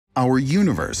Our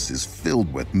universe is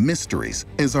filled with mysteries.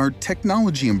 As our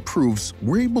technology improves,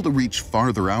 we're able to reach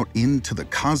farther out into the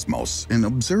cosmos and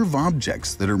observe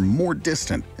objects that are more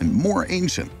distant and more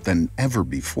ancient than ever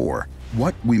before.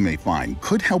 What we may find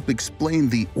could help explain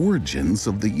the origins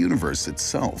of the universe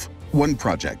itself. One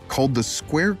project, called the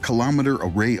Square Kilometer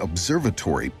Array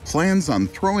Observatory, plans on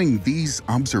throwing these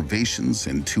observations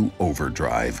into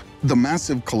overdrive. The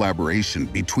massive collaboration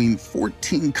between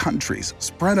 14 countries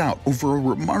spread out over a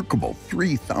remarkable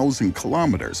 3,000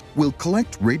 kilometers will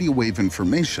collect radio wave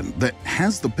information that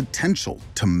has the potential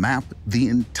to map the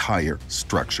entire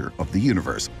structure of the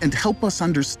universe and help us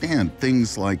understand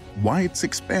things like why it's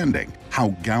expanding, how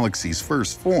galaxies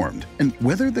first formed, and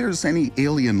whether there's any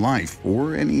alien life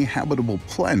or any habitable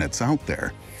planets out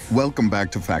there. Welcome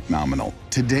back to Factnomenal.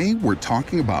 Today we're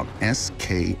talking about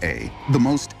SKA, the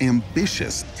most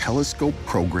ambitious telescope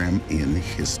program in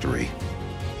history.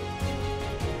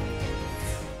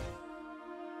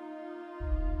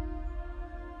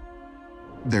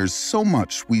 There's so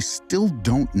much we still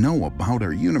don't know about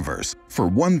our universe. For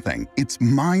one thing, it's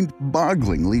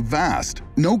mind-bogglingly vast.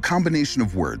 No combination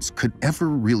of words could ever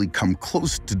really come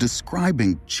close to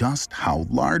describing just how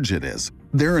large it is.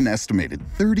 There are an estimated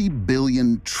 30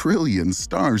 billion trillion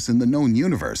stars in the known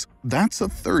universe. That's a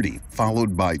 30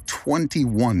 followed by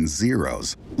 21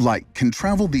 zeros. Light can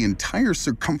travel the entire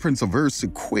circumference of Earth's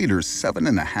equator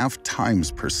 7.5 times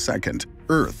per second.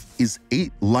 Earth is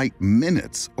 8 light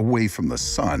minutes away from the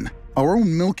Sun. Our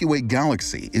own Milky Way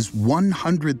galaxy is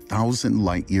 100,000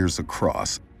 light-years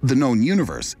across. The known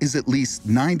universe is at least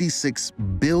 96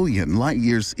 billion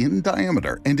light-years in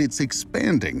diameter, and it's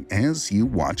expanding as you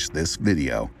watch this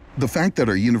video. The fact that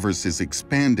our universe is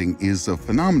expanding is a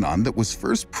phenomenon that was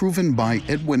first proven by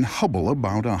Edwin Hubble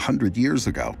about 100 years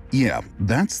ago. Yeah,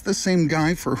 that's the same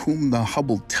guy for whom the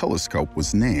Hubble telescope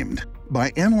was named.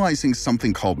 By analyzing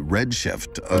something called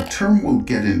redshift, a term we'll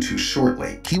get into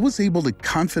shortly, he was able to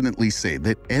confidently say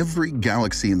that every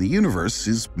galaxy in the universe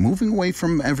is moving away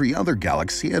from every other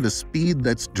galaxy at a speed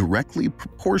that's directly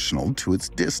proportional to its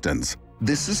distance.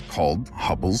 This is called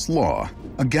Hubble's law.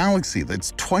 A galaxy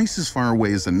that's twice as far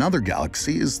away as another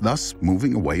galaxy is thus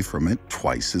moving away from it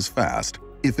twice as fast.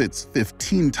 If it's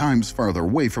 15 times farther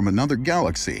away from another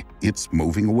galaxy, it's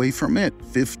moving away from it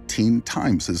 15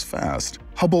 times as fast.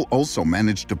 Hubble also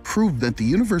managed to prove that the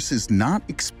universe is not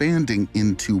expanding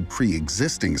into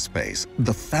pre-existing space.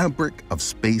 The fabric of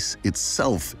space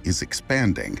itself is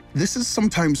expanding. This is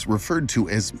sometimes referred to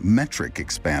as metric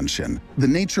expansion. The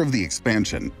nature of the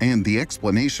expansion and the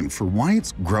explanation for why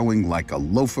it's growing like a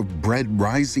loaf of bread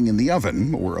rising in the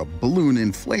oven or a balloon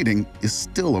inflating is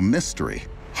still a mystery.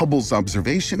 Hubble's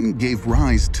observation gave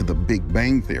rise to the Big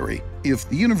Bang theory. If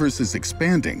the universe is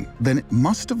expanding, then it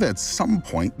must have at some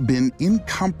point been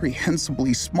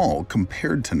incomprehensibly small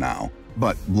compared to now.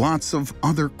 But lots of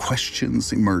other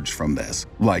questions emerge from this,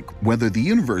 like whether the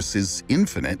universe is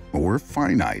infinite or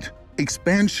finite.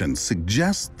 Expansion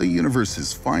suggests the universe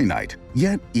is finite,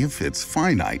 yet if it's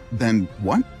finite, then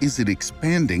what is it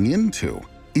expanding into?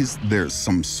 Is there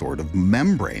some sort of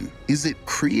membrane? Is it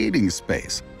creating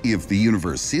space? If the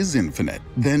universe is infinite,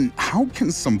 then how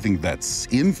can something that's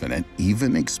infinite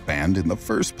even expand in the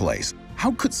first place?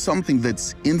 How could something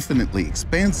that's infinitely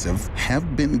expansive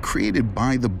have been created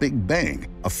by the Big Bang,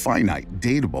 a finite,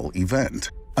 datable event?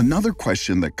 Another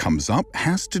question that comes up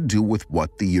has to do with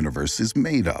what the universe is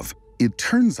made of. It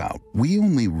turns out we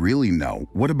only really know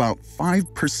what about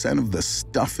 5% of the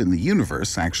stuff in the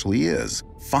universe actually is.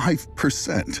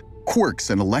 5%. Quarks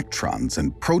and electrons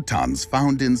and protons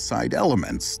found inside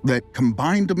elements that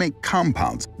combine to make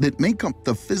compounds that make up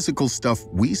the physical stuff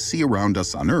we see around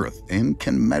us on Earth and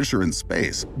can measure in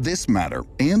space. This matter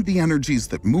and the energies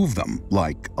that move them,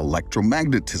 like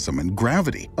electromagnetism and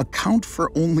gravity, account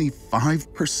for only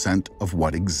 5% of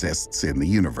what exists in the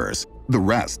universe. The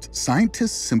rest,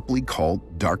 scientists simply call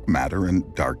dark matter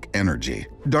and dark energy.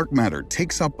 Dark matter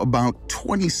takes up about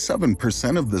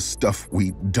 27% of the stuff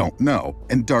we don't know,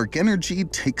 and dark energy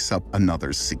takes up another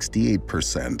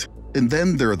 68%. And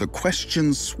then there are the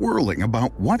questions swirling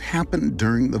about what happened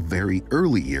during the very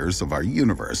early years of our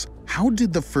universe. How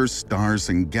did the first stars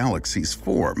and galaxies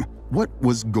form? What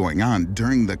was going on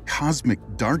during the cosmic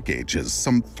dark ages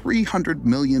some 300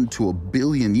 million to a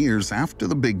billion years after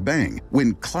the Big Bang,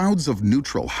 when clouds of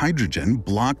neutral hydrogen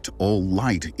blocked all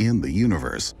light in the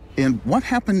universe? And what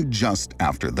happened just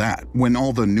after that, when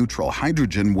all the neutral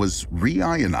hydrogen was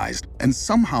reionized and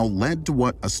somehow led to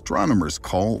what astronomers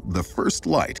call the first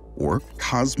light, or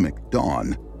cosmic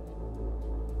dawn?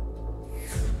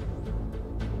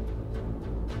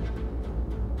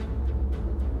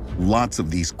 Lots of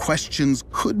these questions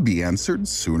could be answered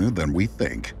sooner than we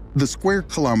think. The Square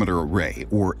Kilometer Array,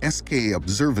 or SKA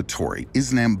Observatory,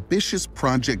 is an ambitious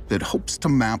project that hopes to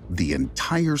map the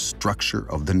entire structure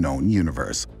of the known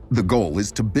universe. The goal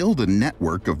is to build a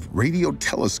network of radio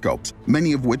telescopes,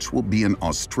 many of which will be in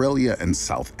Australia and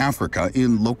South Africa,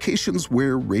 in locations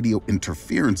where radio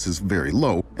interference is very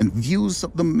low and views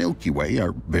of the Milky Way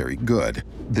are very good.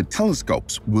 The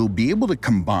telescopes will be able to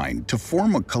combine to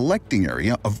form a collecting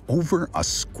area of over a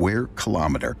square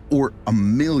kilometer, or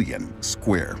 1,000,000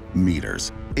 square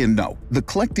meters. And no, the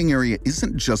collecting area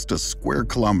isn't just a square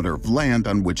kilometer of land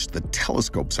on which the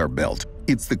telescopes are built.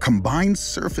 It's the combined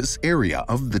surface area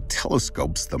of the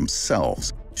telescopes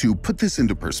themselves. To put this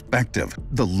into perspective,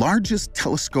 the largest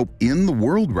telescope in the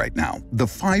world right now, the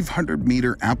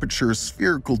 500-meter aperture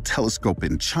spherical telescope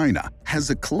in China, has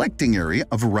a collecting area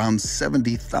of around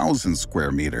 70,000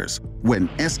 square meters. When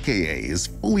SKA is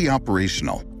fully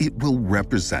operational, it will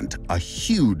represent a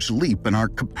huge leap in our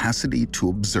capacity to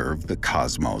observe the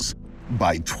cosmos.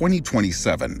 By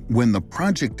 2027, when the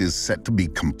project is set to be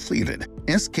completed,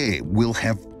 SKA will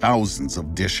have thousands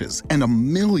of dishes and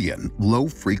 1,000,000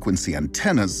 low-frequency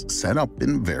antennas set up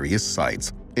in various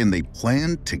sites, and they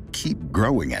plan to keep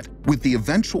growing it, with the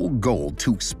eventual goal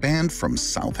to expand from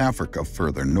South Africa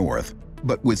further north.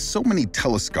 But with so many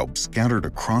telescopes scattered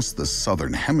across the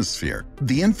southern hemisphere,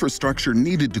 the infrastructure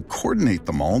needed to coordinate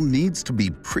them all needs to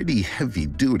be pretty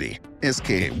heavy-duty.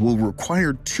 SKA will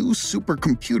require 2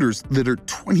 supercomputers that are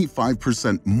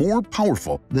 25% more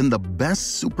powerful than the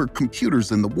best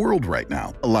supercomputers in the world right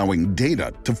now, allowing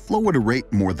data to flow at a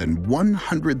rate more than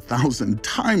 100,000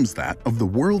 times that of the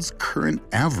world's current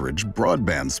average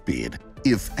broadband speed.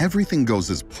 If everything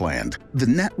goes as planned, the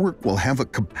network will have a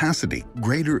capacity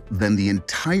greater than the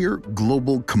entire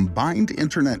global combined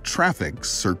internet traffic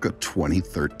circa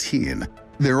 2013.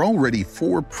 There are already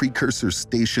 4 precursor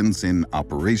stations in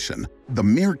operation: the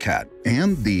Meerkat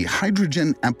and the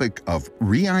Hydrogen Epoch of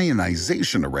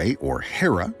Reionization Array, or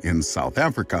HERA, in South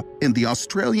Africa, and the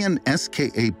Australian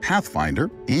SKA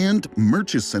Pathfinder and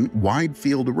Murchison Wide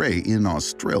Field Array in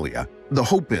Australia. The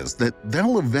hope is that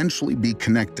they'll eventually be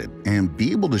connected and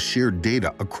be able to share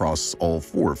data across all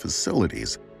 4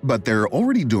 facilities. But they're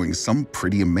already doing some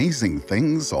pretty amazing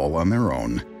things all on their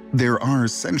own. There are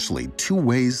essentially 2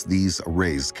 ways these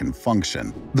arrays can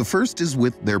function. The first is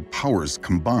with their powers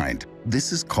combined.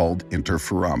 This is called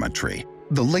interferometry.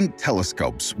 The linked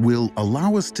telescopes will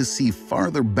allow us to see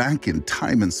farther back in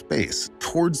time and space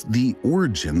towards the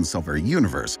origins of our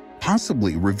universe,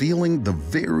 possibly revealing the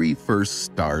very first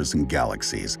stars and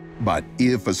galaxies. But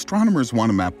if astronomers want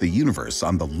to map the universe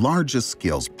on the largest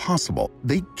scales possible,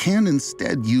 they can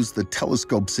instead use the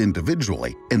telescopes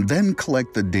individually and then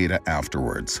collect the data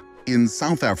afterwards. In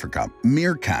South Africa,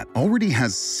 Meerkat already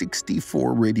has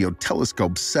 64 radio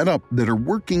telescopes set up that are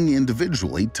working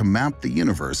individually to map the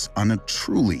universe on a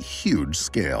truly huge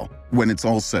scale. When it's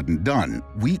all said and done,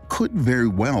 we could very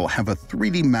well have a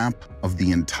 3D map of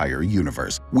the entire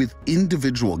universe, with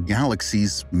individual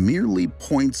galaxies merely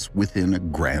points within a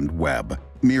grand web.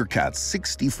 Meerkat's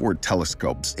 64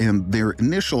 telescopes and their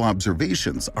initial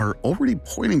observations are already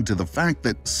pointing to the fact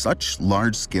that such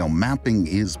large-scale mapping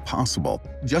is possible.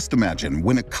 Just imagine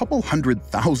when a couple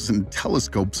 100,000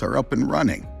 telescopes are up and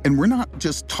running. And we're not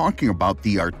just talking about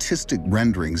the artistic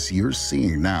renderings you're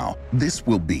seeing now. This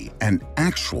will be an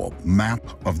actual map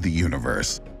of the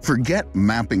universe. Forget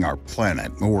mapping our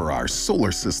planet or our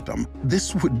solar system.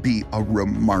 This would be a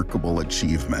remarkable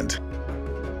achievement.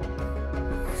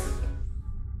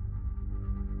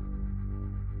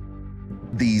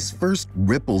 These first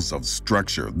ripples of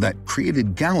structure that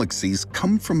created galaxies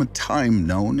come from a time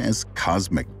known as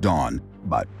cosmic dawn.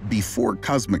 But before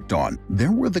cosmic dawn,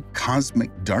 there were the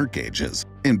cosmic dark ages.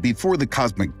 And before the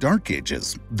cosmic dark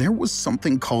ages, there was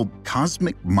something called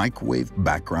cosmic microwave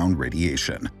background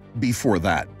radiation. Before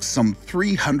that, some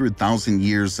 300,000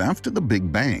 years after the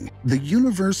Big Bang, the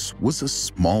universe was a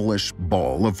smallish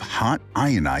ball of hot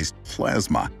ionized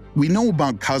plasma. We know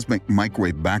about cosmic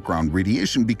microwave background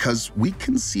radiation because we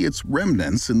can see its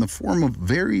remnants in the form of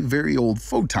very, very old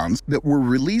photons that were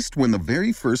released when the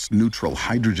very first neutral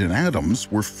hydrogen atoms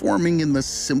were forming in the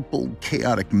simple,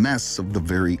 chaotic mess of the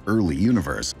very early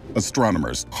universe.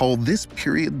 Astronomers call this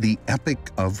period the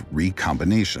epoch of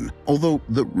recombination, although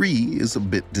the "re" is a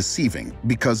bit deceiving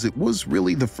because it was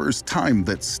really the first time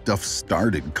that stuff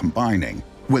started combining.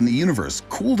 When the universe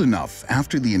cooled enough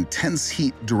after the intense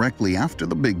heat directly after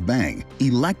the Big Bang,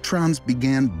 electrons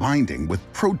began binding with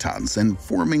protons and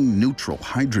forming neutral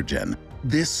hydrogen.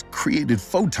 This created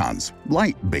photons,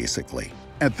 light basically.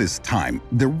 At this time,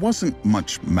 there wasn't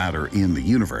much matter in the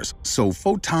universe, so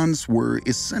photons were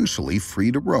essentially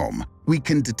free to roam. We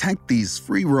can detect these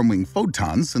free-roaming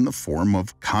photons in the form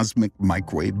of cosmic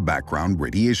microwave background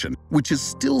radiation, which is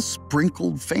still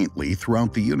sprinkled faintly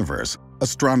throughout the universe.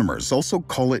 Astronomers also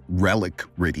call it relic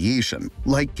radiation,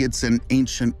 like it's an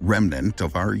ancient remnant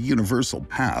of our universal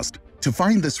past. To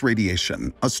find this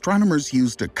radiation, astronomers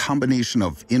used a combination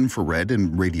of infrared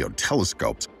and radio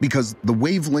telescopes because the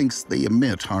wavelengths they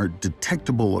emit are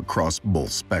detectable across both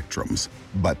spectrums.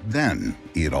 But then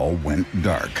it all went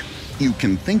dark. You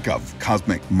can think of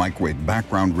cosmic microwave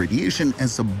background radiation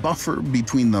as a buffer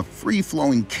between the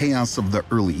free-flowing chaos of the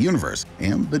early universe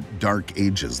and the dark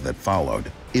ages that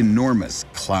followed. Enormous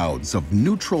clouds of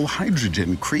neutral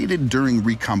hydrogen created during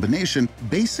recombination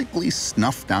basically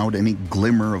snuffed out any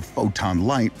glimmer of photon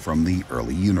light from the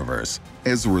early universe.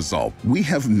 As a result, we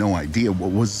have no idea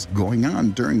what was going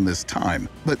on during this time,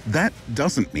 but that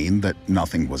doesn't mean that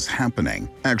nothing was happening.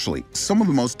 Actually, some of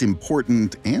the most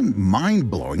important and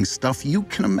mind-blowing stuff you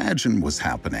can imagine was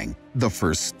happening. The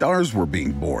first stars were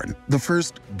being born, the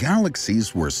first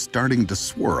galaxies were starting to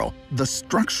swirl, the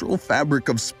structural fabric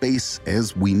of space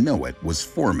as we know it was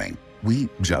forming. We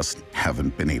just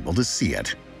haven't been able to see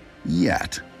it.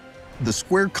 Yet. The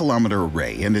Square Kilometer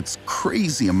Array and its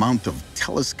crazy amount of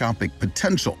telescopic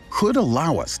potential could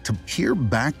allow us to peer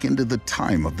back into the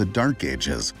time of the Dark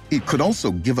Ages. It could also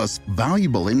give us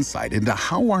valuable insight into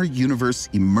how our universe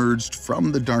emerged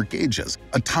from the Dark Ages,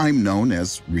 a time known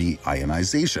as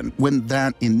reionization, when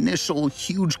that initial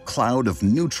huge cloud of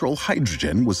neutral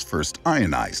hydrogen was first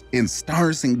ionized, and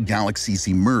stars and galaxies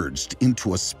emerged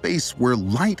into a space where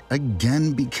light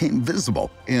again became visible,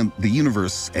 and the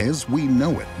universe as we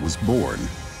know it was born.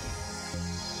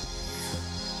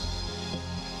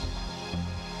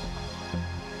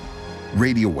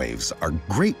 Radio waves are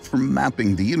great for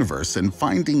mapping the universe and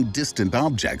finding distant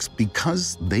objects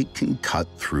because they can cut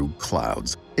through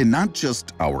clouds. And not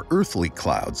just our earthly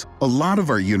clouds. A lot of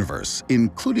our universe,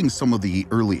 including some of the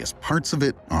earliest parts of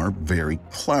it, are very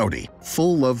cloudy,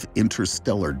 full of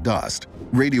interstellar dust.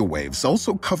 Radio waves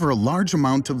also cover a large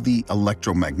amount of the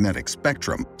electromagnetic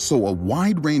spectrum, so a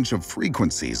wide range of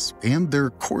frequencies and their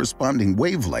corresponding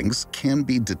wavelengths can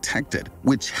be detected,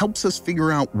 which helps us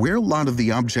figure out where a lot of the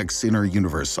objects in our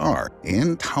universe are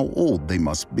and how old they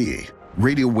must be.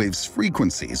 Radio waves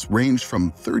frequencies range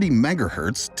from 30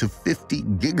 MHz to 50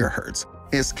 GHz.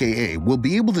 SKA will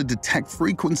be able to detect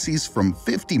frequencies from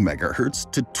 50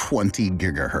 MHz to 20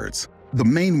 GHz. The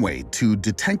main way to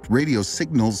detect radio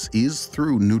signals is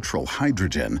through neutral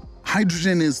hydrogen.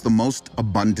 Hydrogen is the most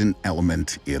abundant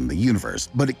element in the universe,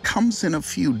 but it comes in a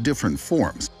few different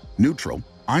forms: neutral,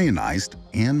 ionized,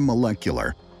 and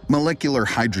molecular. Molecular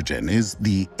hydrogen is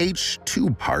the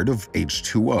H2 part of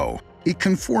H2O. It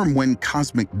can form when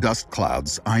cosmic dust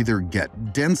clouds either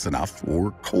get dense enough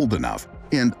or cold enough.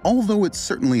 And although it's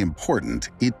certainly important,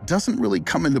 it doesn't really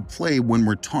come into play when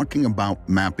we're talking about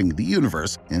mapping the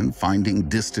universe and finding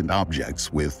distant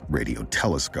objects with radio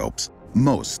telescopes.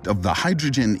 Most of the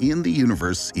hydrogen in the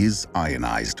universe is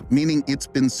ionized, meaning it's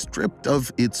been stripped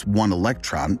of its one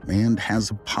electron and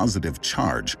has a positive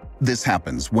charge. This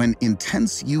happens when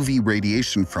intense UV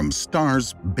radiation from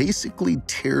stars basically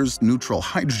tears neutral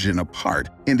hydrogen apart,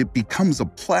 and it becomes a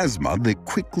plasma that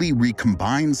quickly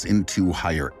recombines into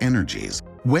higher energies.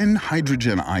 When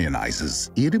hydrogen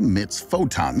ionizes, it emits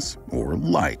photons, or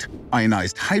light.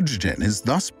 Ionized hydrogen is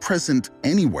thus present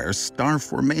anywhere star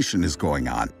formation is going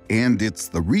on, and it's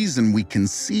the reason we can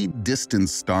see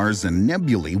distant stars and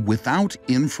nebulae without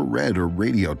infrared or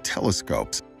radio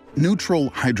telescopes. Neutral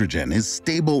hydrogen is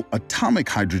stable atomic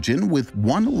hydrogen with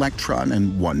one electron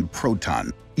and one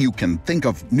proton. You can think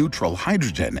of neutral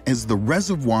hydrogen as the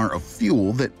reservoir of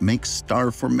fuel that makes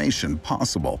star formation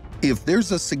possible. If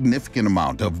there's a significant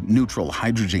amount of neutral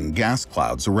hydrogen gas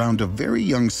clouds around a very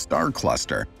young star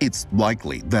cluster, it's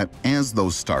likely that as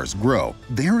those stars grow,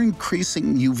 their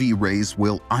increasing UV rays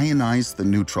will ionize the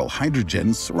neutral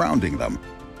hydrogen surrounding them.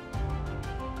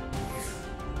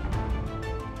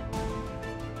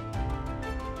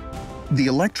 The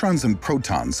electrons and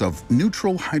protons of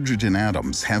neutral hydrogen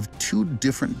atoms have two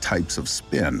different types of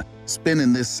spin. Spin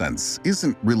in this sense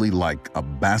isn't really like a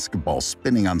basketball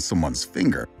spinning on someone's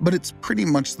finger, but it's pretty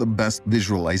much the best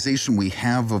visualization we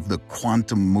have of the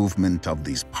quantum movement of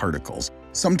these particles.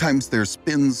 Sometimes their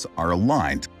spins are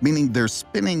aligned, meaning they're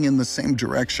spinning in the same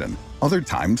direction. Other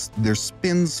times, their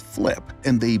spins flip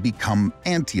and they become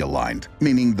anti-aligned,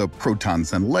 meaning the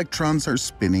protons and electrons are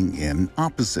spinning in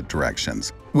opposite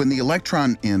directions. When the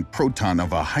electron and proton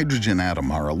of a hydrogen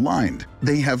atom are aligned,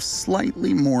 they have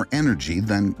slightly more energy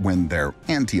than when they're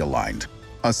anti-aligned.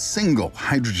 A single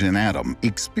hydrogen atom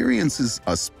experiences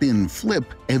a spin flip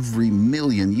every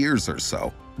million years or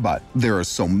so. But there are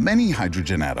so many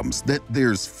hydrogen atoms that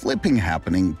there's flipping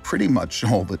happening pretty much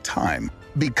all the time.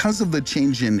 Because of the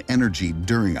change in energy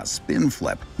during a spin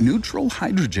flip, neutral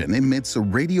hydrogen emits a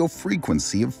radio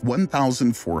frequency of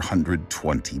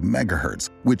 1,420 MHz,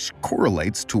 which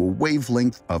correlates to a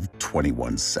wavelength of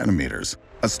 21 centimeters.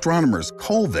 Astronomers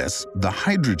call this the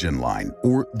hydrogen line,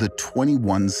 or the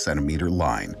 21-centimeter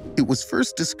line. It was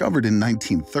first discovered in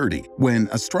 1930 when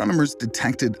astronomers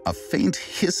detected a faint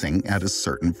hissing at a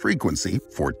certain frequency,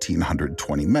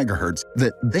 1,420 MHz,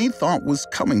 that they thought was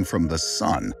coming from the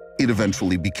Sun. It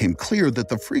eventually became clear that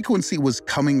the frequency was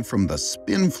coming from the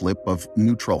spin flip of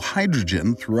neutral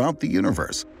hydrogen throughout the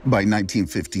universe. By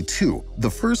 1952, the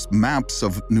first maps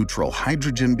of neutral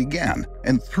hydrogen began,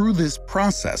 and through this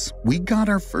process, we got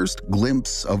our first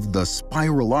glimpse of the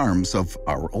spiral arms of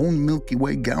our own Milky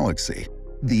Way galaxy.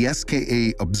 The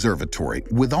SKA Observatory,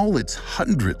 with all its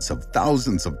hundreds of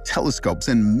thousands of telescopes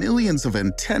and millions of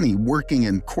antennae working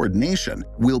in coordination,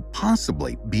 will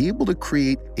possibly be able to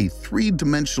create a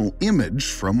three-dimensional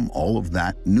image from all of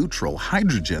that neutral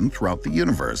hydrogen throughout the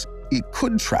universe. It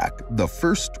could track the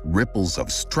first ripples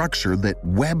of structure that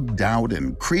webbed out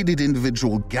and created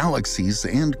individual galaxies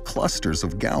and clusters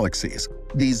of galaxies.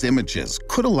 These images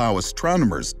could allow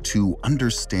astronomers to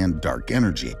understand dark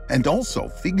energy and also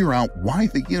figure out why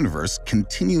the universe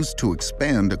continues to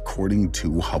expand according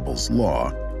to Hubble's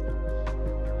law.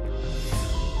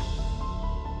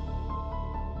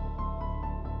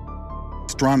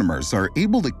 Astronomers are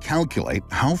able to calculate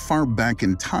how far back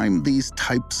in time these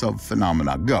types of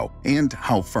phenomena go and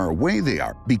how far away they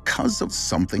are because of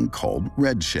something called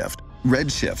redshift.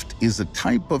 Redshift is a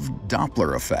type of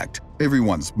Doppler effect.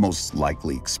 Everyone's most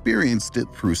likely experienced it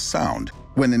through sound.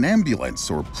 When an ambulance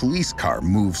or police car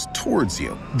moves towards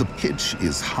you, the pitch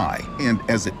is high, and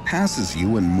as it passes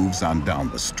you and moves on down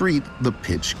the street, the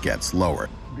pitch gets lower.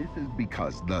 This is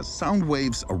because the sound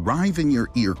waves arrive in your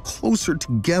ear closer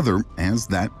together as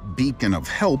that beacon of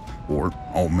help, or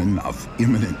omen of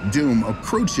imminent doom,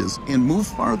 approaches, and move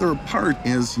farther apart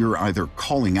as you're either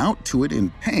calling out to it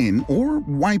in pain or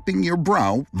wiping your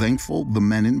brow, thankful the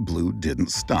men in blue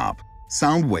didn't stop.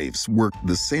 Sound waves work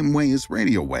the same way as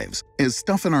radio waves. As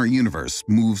stuff in our universe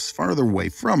moves farther away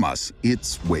from us,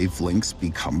 its wavelengths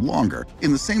become longer,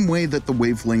 in the same way that the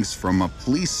wavelengths from a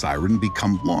police siren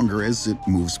become longer as it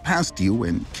moves past you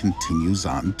and continues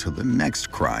on to the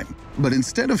next crime. But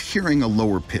instead of hearing a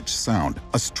lower-pitched sound,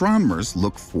 astronomers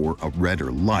look for a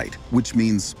redder light, which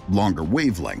means longer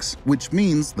wavelengths, which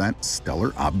means that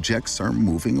stellar objects are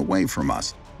moving away from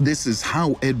us. This is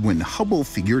how Edwin Hubble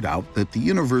figured out that the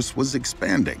universe was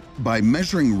expanding, by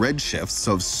measuring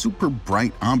redshifts of super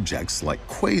bright objects like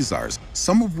quasars,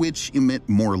 some of which emit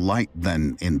more light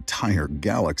than entire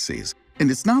galaxies.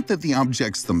 And it's not that the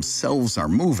objects themselves are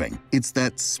moving, it's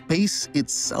that space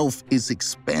itself is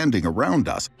expanding around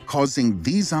us, causing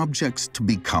these objects to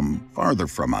become farther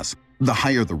from us. The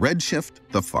higher the redshift,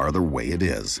 the farther away it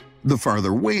is. The farther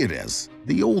away it is,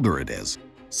 the older it is.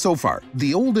 So far,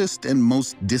 the oldest and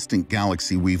most distant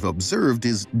galaxy we've observed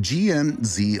is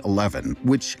GN-Z11,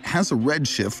 which has a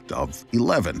redshift of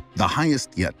 11, the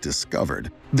highest yet discovered.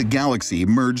 The galaxy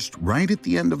emerged right at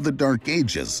the end of the Dark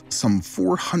Ages, some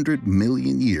 400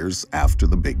 million years after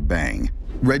the Big Bang.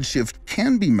 Redshift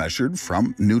can be measured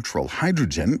from neutral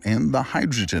hydrogen and the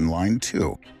hydrogen line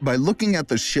too. By looking at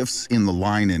the shifts in the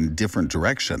line in different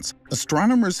directions,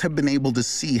 astronomers have been able to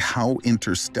see how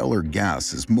interstellar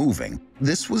gas is moving.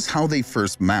 This was how they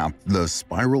first mapped the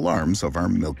spiral arms of our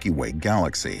Milky Way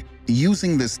galaxy.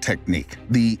 Using this technique,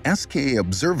 the SKA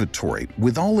Observatory,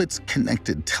 with all its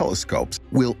connected telescopes,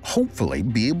 will hopefully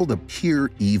be able to peer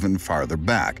even farther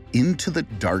back into the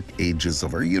dark ages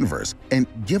of our universe and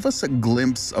give us a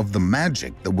glimpse of the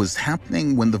magic that was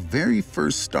happening when the very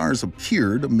first stars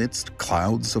appeared amidst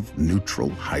clouds of neutral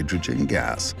hydrogen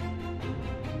gas.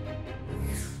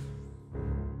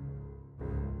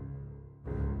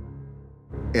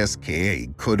 SKA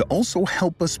could also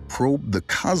help us probe the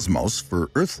cosmos for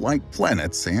Earth-like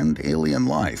planets and alien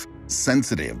life.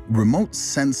 Sensitive, remote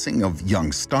sensing of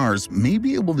young stars may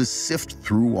be able to sift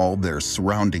through all their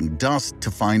surrounding dust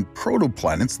to find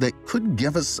protoplanets that could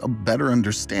give us a better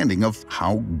understanding of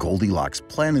how Goldilocks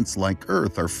planets like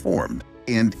Earth are formed.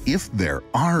 And if there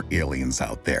are aliens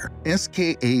out there,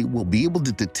 SKA will be able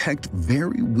to detect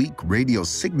very weak radio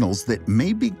signals that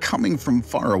may be coming from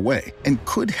far away and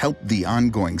could help the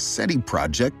ongoing SETI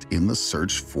project in the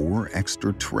search for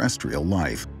extraterrestrial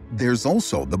life. There's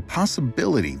also the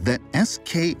possibility that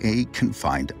SKA can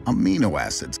find amino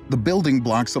acids, the building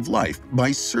blocks of life,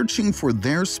 by searching for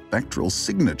their spectral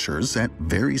signatures at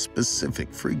very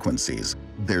specific frequencies.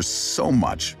 There's so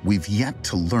much we've yet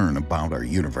to learn about our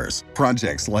universe.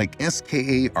 Projects like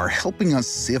SKA are helping us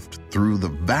sift through the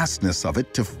vastness of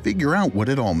it to figure out what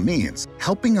it all means,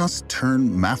 helping us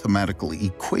turn mathematical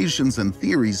equations and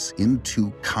theories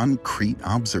into concrete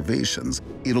observations.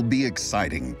 It'll be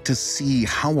exciting to see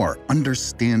how our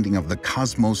understanding of the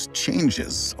cosmos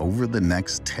changes over the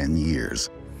next 10 years.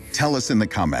 Tell us in the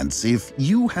comments if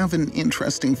you have an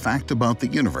interesting fact about the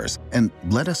universe, and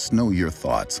let us know your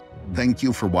thoughts. Thank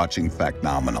you for watching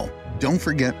Factnomenal. Don't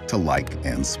forget to like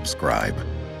and subscribe.